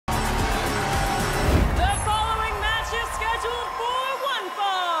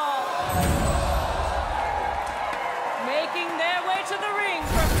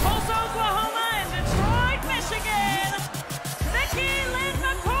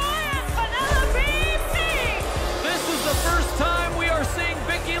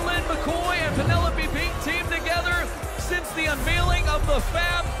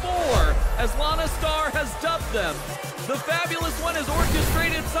Fab Four, as Lana Star has dubbed them. The Fabulous One has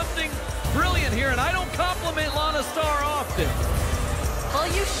orchestrated something brilliant here, and I don't compliment Lana Star often. Well,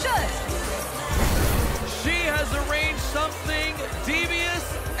 you should. She has arranged something devious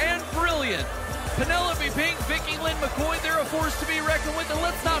and brilliant. Penelope Pink, Vickie Lynn McCoy, they're a force to be reckoned with. And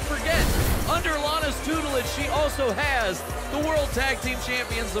let's not forget, under Lana's tutelage, she also has the World Tag Team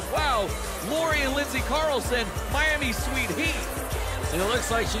Champions of WOW, Lori and Lindsay Carlson, Miami Sweet Heat. And it looks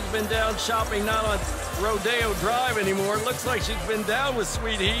like she's been down shopping not on Rodeo Drive anymore. It looks like she's been down with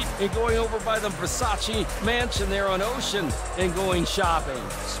Sweet Heat and going over by the Versace mansion there on Ocean and going shopping.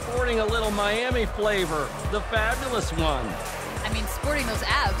 Sporting a little Miami flavor, the Fabulous One. I mean, sporting those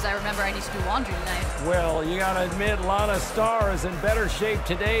abs, I remember I used to do laundry tonight. Well, you gotta admit, Lana Star is in better shape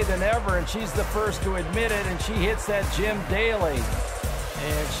today than ever, and she's the first to admit it, and she hits that gym daily.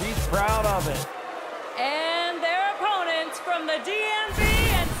 And she's proud of it. And their opponents from the DMV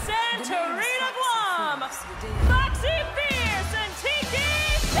and Santorita, Guam, Foxxy Fierce and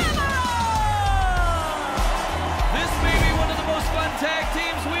Tiki Chamorro! This may be one of the most fun tag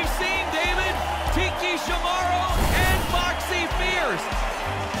teams we've seen, David. Tiki Chamorro and Foxxy Fierce.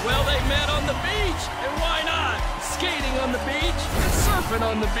 Well, they met on the beach, and why not? Skating on the beach and surfing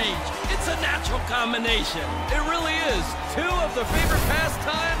on the beach. It's a natural combination. It really is. Two of the favorite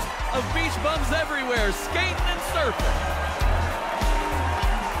pastimes of beach bums everywhere, skating and surfing.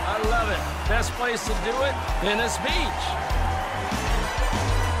 I love it. Best place to do it, Venice Beach.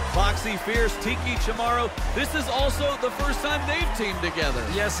 Foxxy Fierce, Tiki Chamorro. This is also the first time they've teamed together.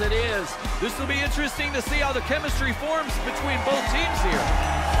 Yes, it is. This will be interesting to see how the chemistry forms between both teams here.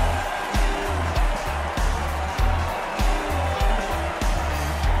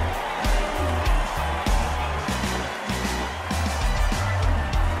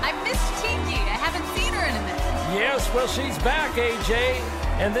 I missed Tiki. I haven't seen her in a minute. Yes, well, she's back, AJ.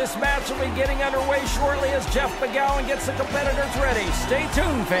 And this match will be getting underway shortly as Jeff McGowan gets the competitors ready. Stay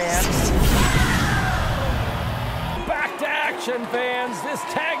tuned, fans. Back to action, fans. This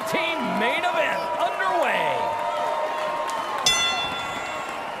tag team main event underway.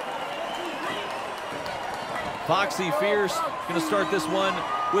 Foxxy Fierce going to start this one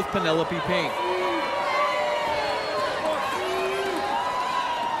with Penelope Pink.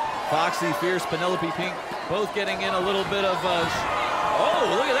 Foxxy Fierce, Penelope Pink, both getting in a little bit of oh,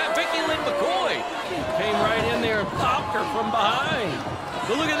 look at that, Vickie Lynn McCoy. Came right in there and popped her from behind.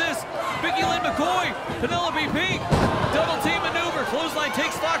 But look at this, Vickie Lynn McCoy, Penelope Pink, double team maneuver, clothesline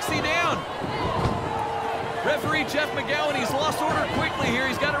takes Foxxy down. Referee Jeff McGowan, he's lost order quickly here,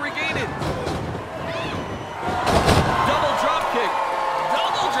 he's got to regain it. Double drop kick.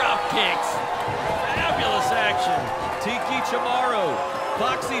 Double drop kicks. Fabulous action. Tiki Chamorro,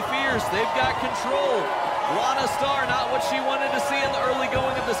 Foxxy Fierce, they've got control. Lana Star, not what she wanted to see in the early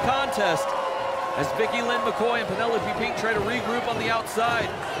going of this contest. As Vickie Lynn McCoy and Penelope Pink try to regroup on the outside,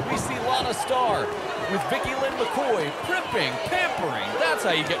 we see Lana Star with Vickie Lynn McCoy primping, pampering. That's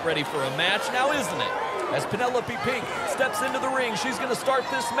how you get ready for a match now, isn't it? As Penelope Pink steps into the ring, she's going to start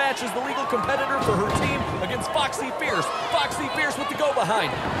this match as the legal competitor for her team against Foxxy Fierce. Foxxy Fierce with the go-behind.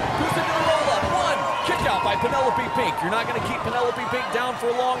 Goes into the roll-up. One. Kick out by Penelope Pink. You're not going to keep Penelope Pink down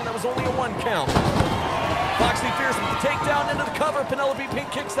for long, and that was only a one count. Foxxy Fierce with the takedown into the cover. Penelope Pink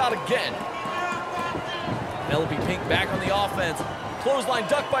kicks out again. Penelope Pink back on the offense. Clothesline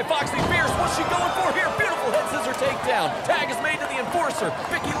ducked by Foxxy Fierce. What's she going for here? Beautiful head scissor takedown. Tag is made to the enforcer.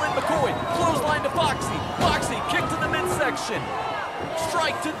 Vickie Lynn McCoy. Clothesline to Foxxy. Foxxy kick to the midsection.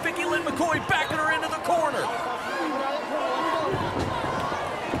 Strike to Vickie Lynn McCoy. Backing her into the corner.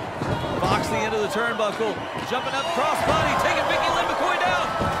 Foxxy into the turnbuckle. Jumping up crossbody. Taking Vickie Lynn McCoy down.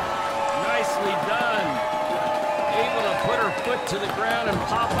 Nicely done. Able to put her foot to the ground and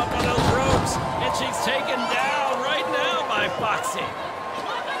pop up on those ropes. And she's taken down right now by Foxxy.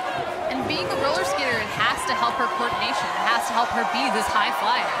 And being a roller skater, it has to help her coordination. It has to help her be this high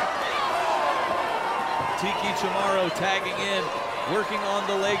flyer. Tiki Chamorro tagging in, working on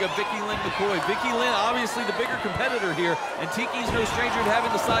the leg of Vickie Lynn McCoy. Vickie Lynn, obviously the bigger competitor here, and Tiki's no stranger to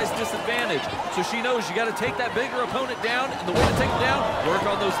having the size disadvantage. So she knows you got to take that bigger opponent down, and the way to take him down, work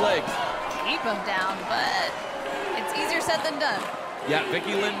on those legs. Keep him down, but it's easier said than done. Yeah,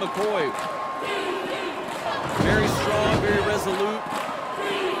 Vickie Lynn McCoy. Very strong, very resolute.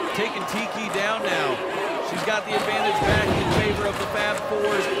 Taking Tiki down now. She's got the advantage back in favor of the Fab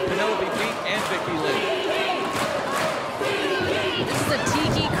Fours, Penelope Pink and Vickie Lynn. This is a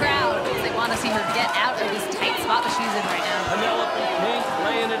Tiki crowd. They want to see her get out of this tight spot that she's in right now. Penelope Pink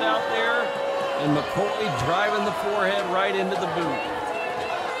laying it out there, and McCoy driving the forehead right into the boot.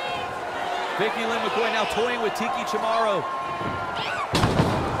 Vickie Lynn McCoy now toying with Tiki Chamorro.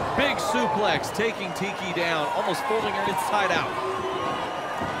 Big suplex, taking Tiki down, almost folding her inside out.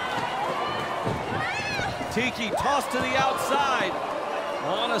 Tiki tossed to the outside.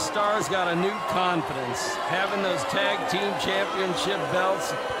 Lana Star's got a new confidence. Having those tag team championship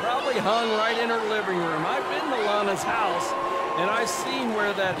belts probably hung right in her living room. I've been to Lana's house, and I've seen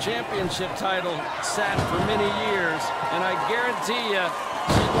where that championship title sat for many years, and I guarantee you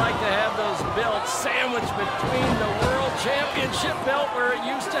she'd like to have those belts sandwiched between the World Championship belt where it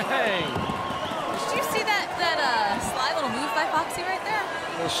used to hang. Did you see that sly little move by Foxy right there?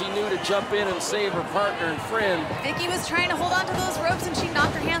 Well, she knew to jump in and save her partner and friend. Vickie was trying to hold on to those ropes, and she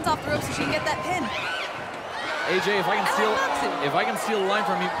knocked her hands off the ropes so she can get that pin. AJ, if I can steal a line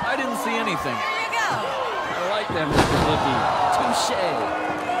from you, I didn't see anything. There you go. I like that, Mr. Vickie. Touche.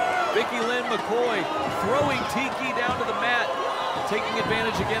 Vickie Lynn McCoy throwing Tiki down to the mat, taking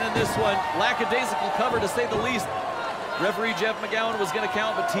advantage again in this one. Lackadaisical cover, to say the least. Referee Jeff McGowan was going to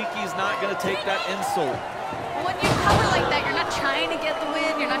count, but Tiki's not going to take that insult. When you cover like that, you're not trying to get the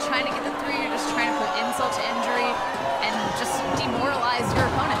win, you're not trying to get the 3, you're just trying to put insult to injury and just demoralize your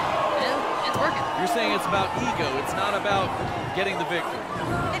opponent. You know, it's working. You're saying it's about ego, it's not about getting the victory.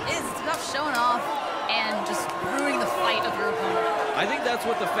 It is. It's about showing off and just ruining the fight of your opponent. I think that's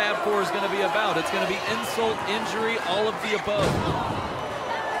what the Fab Four is going to be about. It's going to be insult, injury, all of the above.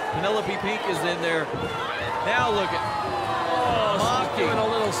 Penelope Pink is in there. Now look at mocking. Doing a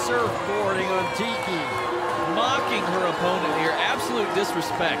little surfboarding on Tiki. Mocking her opponent here. Absolute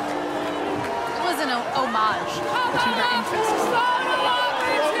disrespect. It was an homage to her interests.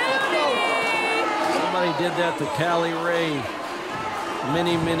 Somebody did that to Callie Ray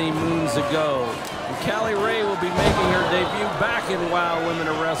many, many moons ago. And Callie Ray will be making her debut back in WOW Women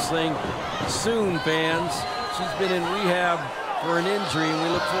of Wrestling soon, fans. She's been in rehab for an injury, and we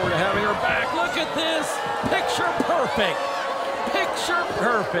look forward to having her back. Look at this. Picture perfect. Picture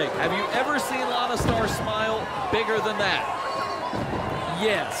perfect. Have you ever seen Lana Star smile bigger than that?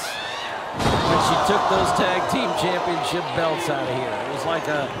 Yes. When she took those tag team championship belts out of here, it was like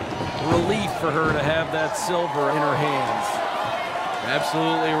a relief for her to have that silver in her hands.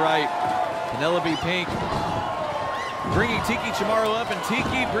 Absolutely right. Penelope Pink bringing Tiki Chamorro up, and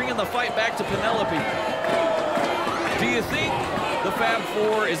Tiki bringing the fight back to Penelope. Do you think the Fab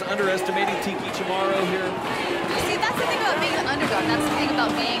Four is underestimating Tiki Chamorro here? See, that's the thing about being the underdog. That's the thing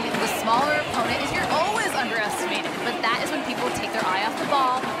about being the smaller opponent, is you're always underestimated. But that is when people take their eye off the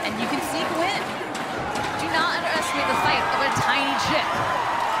ball and you can sneak a win. Do not underestimate the fight of a tiny chick.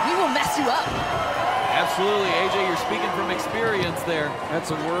 We will mess you up. Absolutely, AJ, you're speaking from experience there. That's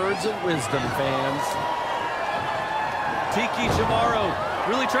a words of wisdom, fans. Tiki Chamorro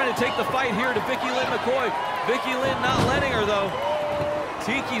really trying to take the fight here to Vickie Lynn McCoy. Vickie Lynn not letting her, though.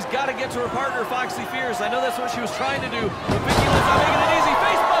 Tiki's got to get to her partner, Foxxy Fierce. I know that's what she was trying to do, but Vickie Lynn's not making it easy.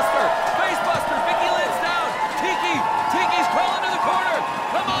 Face buster! Face buster! Vickie Lynn's down! Tiki's crawling to the corner!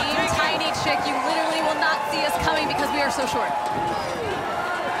 Come on, You Tiki! tiny chick, you literally will not see us coming because we are so short.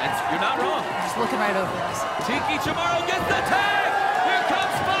 You're not wrong. Just looking right over us. Tiki Chamorro gets the tag! Here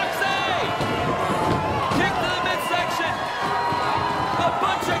comes Foxxy! Kick to the midsection! A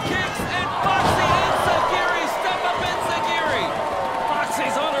bunch of kicks, and Foxxy Enziguri! Step up Enziguri!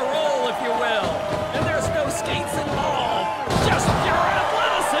 Foxy's on a roll, if you will. And there's no skates involved. Just pure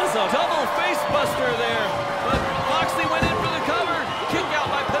athleticism. Double face buster there, but Foxxy went in for the cover. Kick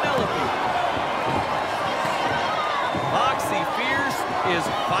out by Penelope. Foxxy Fierce is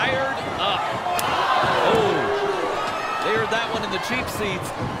fired up. Oh, they heard that one in the cheap seats.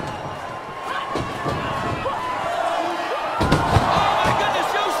 Oh my goodness,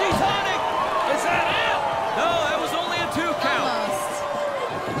 Yoshi Tonic! Is that it? No, that was only a 2 count.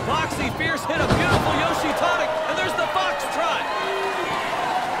 Foxxy Fierce hit a beautiful Yoshi Tonic, and there's the Foxtrot.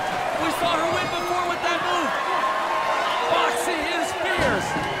 We saw her win before with that move. Foxy is fierce.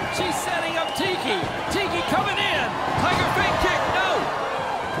 She's setting up Tiki. Tiki coming in. Tiger fake kick, no.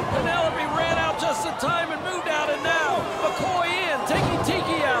 Penelope ran out just in time and moved out, and now McCoy in, taking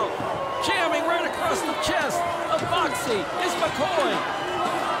Tiki out. Jamming right across the chest of Foxy is McCoy.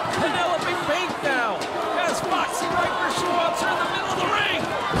 Penelope Pink now has Foxy right where she wants her in the middle of the ring.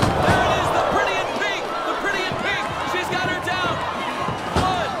 There it is, the pretty in pink. The pretty in pink. She's got her down.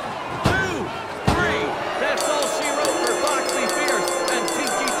 1, 2, 3. That's all she wrote for Foxxy Fierce and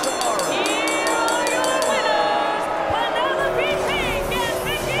Tiki Chamorro. Here are your winners, Penelope Pink and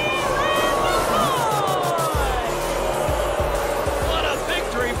Vickie Lynn McCoy. What a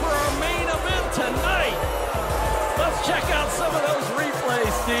victory for our main event tonight. Let's check out some of those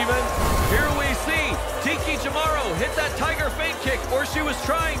replays, Steven. Here we see Tiki Chamorro hit that tiger fake kick, or she was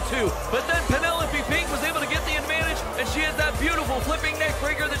trying to, but then Penelope Pink was able to get the advantage, and she has that beautiful flipping neck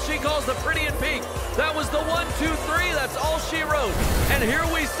breaker that she calls the Pretty in Pink. That was the 1, 2, 3. That's all she wrote. And here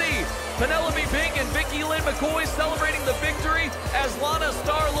we see Penelope Pink and Vickie Lynn McCoy celebrating the victory as Lana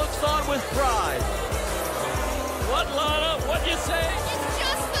Star looks on with pride. What, Lana? What'd you say? It's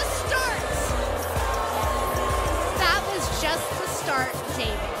just the start. That was just the start,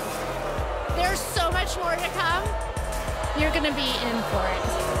 David. There's so much more to come. You're gonna be in for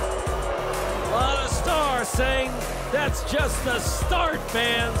it. Lana Star saying that's just the start,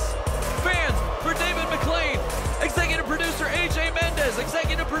 fans. Fans, for David McLean, executive producer AJ Mendez,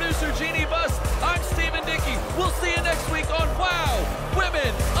 executive producer